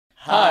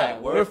Hi,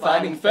 we're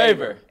Finding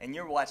Favour. And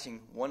you're watching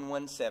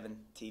 117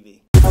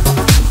 TV.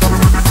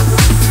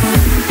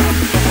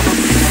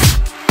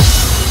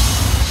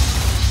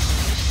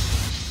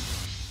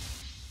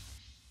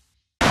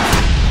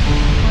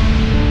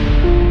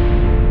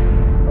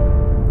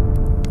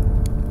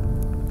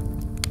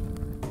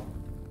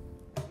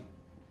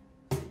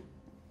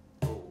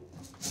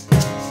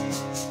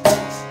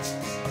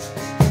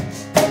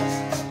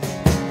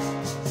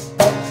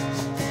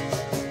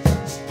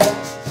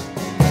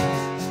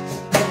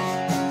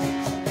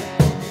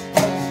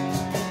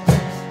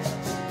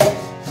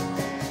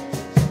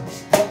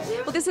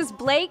 This is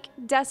Blake,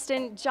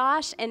 Dustin,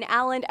 Josh, and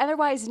Alan,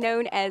 otherwise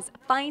known as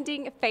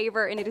Finding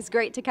Favour, and it is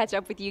great to catch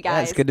up with you guys.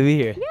 Yeah, it's good to be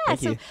here. Yeah, Thank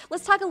so you.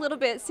 let's talk a little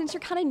bit, since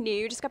you're kind of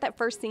new, just got that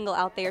first single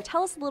out there.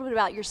 Tell us a little bit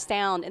about your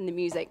sound and the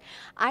music.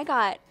 I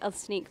got a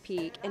sneak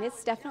peek, and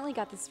it's definitely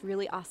got this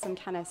really awesome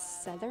kind of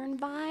southern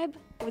vibe.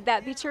 Would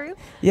that be true?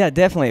 Yeah,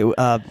 definitely.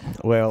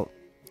 Well,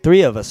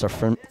 three of us are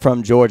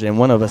from Georgia, and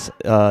one of us,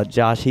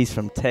 Josh, he's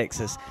from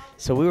Texas.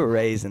 So we were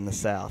raised in the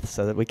South,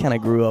 so that we kind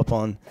of grew up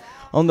on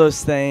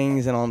those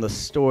things and on the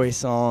story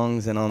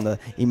songs and on the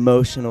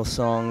emotional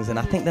songs. And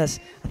I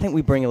think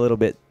we bring a little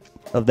bit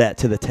of that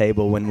to the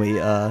table when we,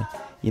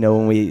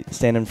 when we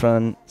stand in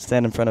front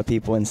of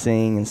people and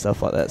sing and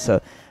stuff like that.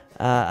 So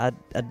I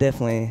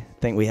definitely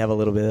think we have a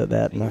little bit of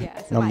that in our, yeah,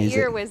 so in our my music.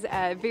 ear was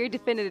very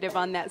definitive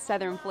on that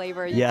southern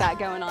flavor you got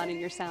going on in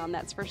your sound,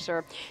 that's for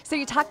sure. So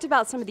you talked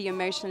about some of the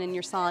emotion in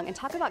your song, and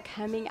talk about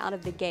coming out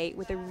of the gate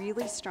with a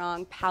really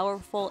strong,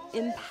 powerful,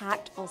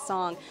 impactful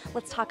song.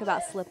 Let's talk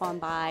about Slip On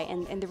By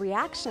and the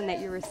reaction that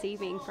you're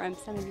receiving from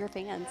some of your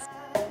fans.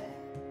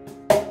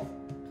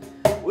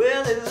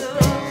 Well, it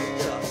looked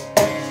up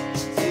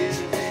to the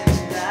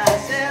end, I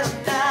said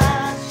I'm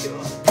not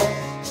sure.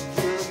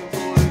 Looking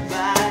for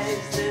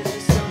advice, there's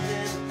just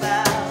something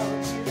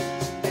about you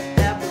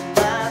that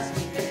reminds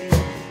me.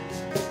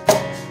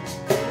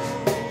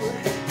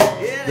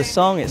 The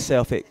song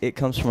itself, it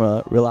comes from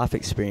a real life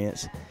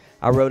experience.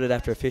 I wrote it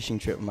after a fishing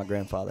trip with my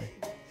grandfather.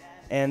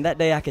 And that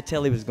day I could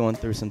tell he was going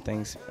through some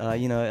things.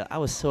 I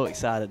was so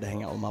excited to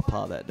hang out with my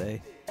pa that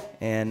day.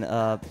 And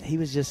he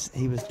was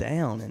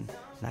down, and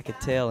I could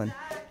tell. And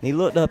he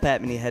looked up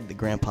at me, and he had the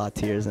grandpa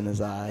tears in his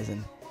eyes.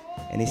 And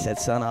he said,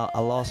 "Son, I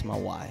lost my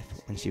wife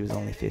when she was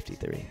only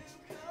 53. He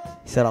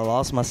said, I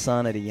lost my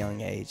son at a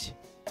young age.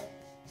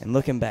 And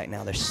looking back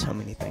now, there's so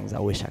many things I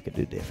wish I could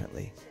do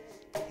differently.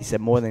 He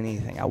said, more than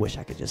anything, I wish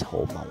I could just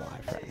hold my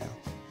wife right now.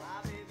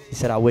 He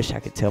said, I wish I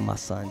could tell my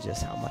son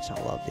just how much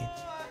I loved him.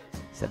 He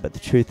said, but the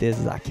truth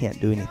is I can't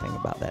do anything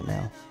about that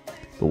now.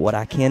 But what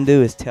I can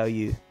do is tell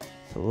you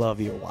to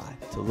love your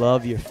wife, to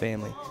love your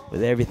family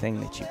with everything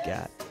that you've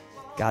got.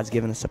 God's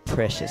given us a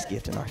precious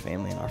gift in our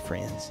family and our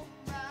friends.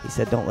 He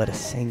said, don't let a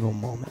single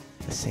moment,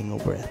 a single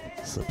breath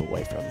slip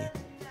away from you.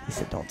 He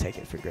said, don't take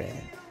it for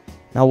granted.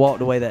 And I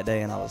walked away that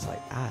day and I was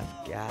like,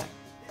 I've got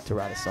to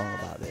write a song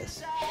about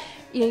this.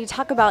 You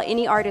talk about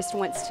any artist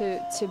wants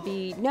to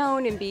be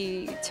known and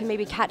to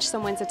maybe catch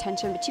someone's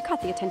attention, but you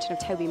caught the attention of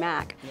Toby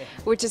Mac,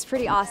 which is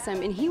pretty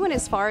awesome. And he went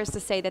as far as to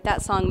say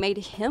that song made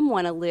him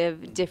want to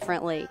live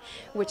differently,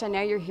 which I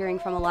know you're hearing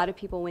from a lot of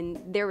people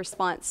when their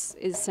response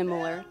is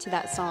similar to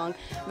that song.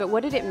 But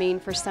what did it mean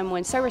for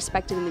someone so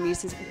respected in the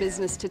music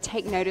business to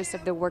take notice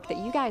of the work that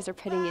you guys are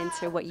putting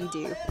into what you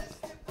do?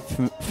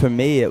 For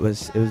me, it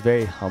was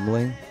very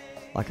humbling.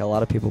 Like a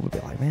lot of people would be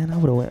like, man, I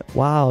would have went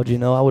wild,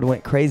 I would have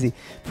went crazy.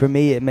 For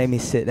me, it made me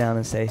sit down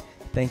and say,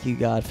 thank you,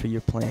 God, for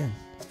your plan,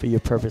 for your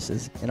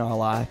purposes in our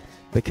life.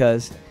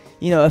 Because,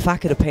 if I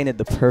could have painted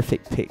the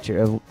perfect picture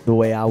of the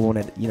way I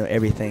wanted,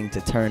 everything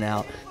to turn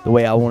out, the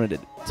way I wanted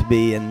it to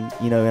be, and,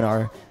 in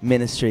our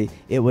ministry,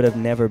 it would have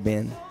never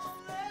been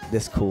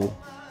this cool,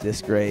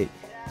 this great.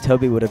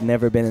 Toby would have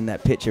never been in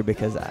that picture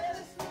because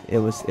it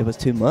was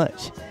too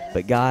much.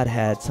 But God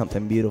had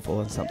something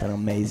beautiful and something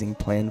amazing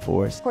planned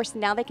for us. Of course,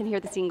 now they can hear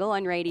the single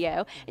on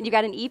radio. And you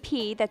got an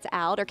EP that's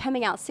out or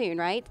coming out soon,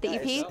 right? The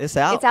EP? It's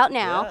out. It's out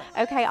now.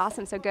 Yeah. Okay,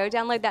 awesome. So go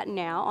download that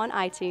now on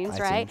iTunes,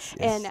 right?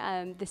 Yes.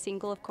 And the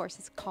single, of course,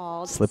 is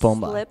called Slip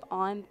On By. Slip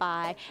On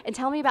By. And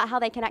tell me about how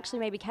they can actually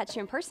maybe catch you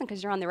in person,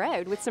 because you're on the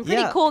road with some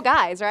pretty cool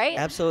guys, right?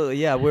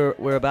 Absolutely, yeah.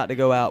 We're about to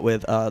go out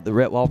with the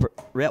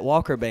Rhett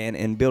Walker Band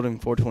in Building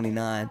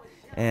 429.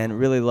 And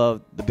really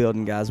love the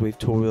Building guys. We've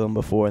toured with them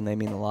before, and they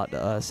mean a lot to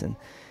us.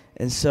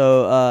 And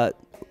so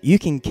you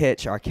can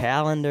catch our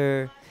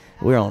calendar.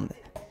 We're on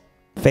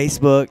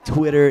Facebook,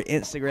 Twitter,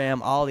 Instagram,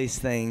 all these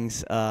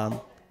things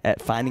at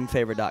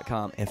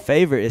findingfavour.com. And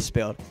Favour is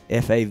spelled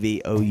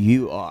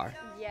F-A-V-O-U-R.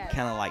 Yes.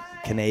 Kind of like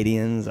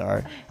Canadians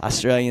or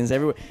Australians.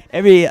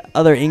 Every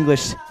other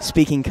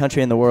English-speaking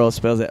country in the world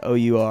spells it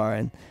O-U-R.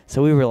 And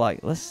so we were like,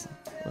 let's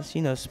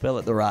spell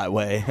it the right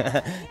way.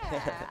 Yeah,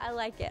 I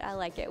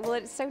like it. Well,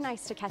 it's so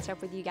nice to catch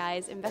up with you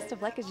guys, and best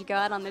of luck as you go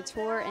out on the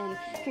tour, and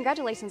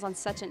congratulations on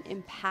such an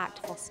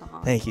impactful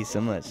song. Thank you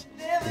so much.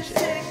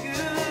 Appreciate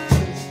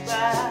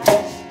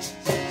it.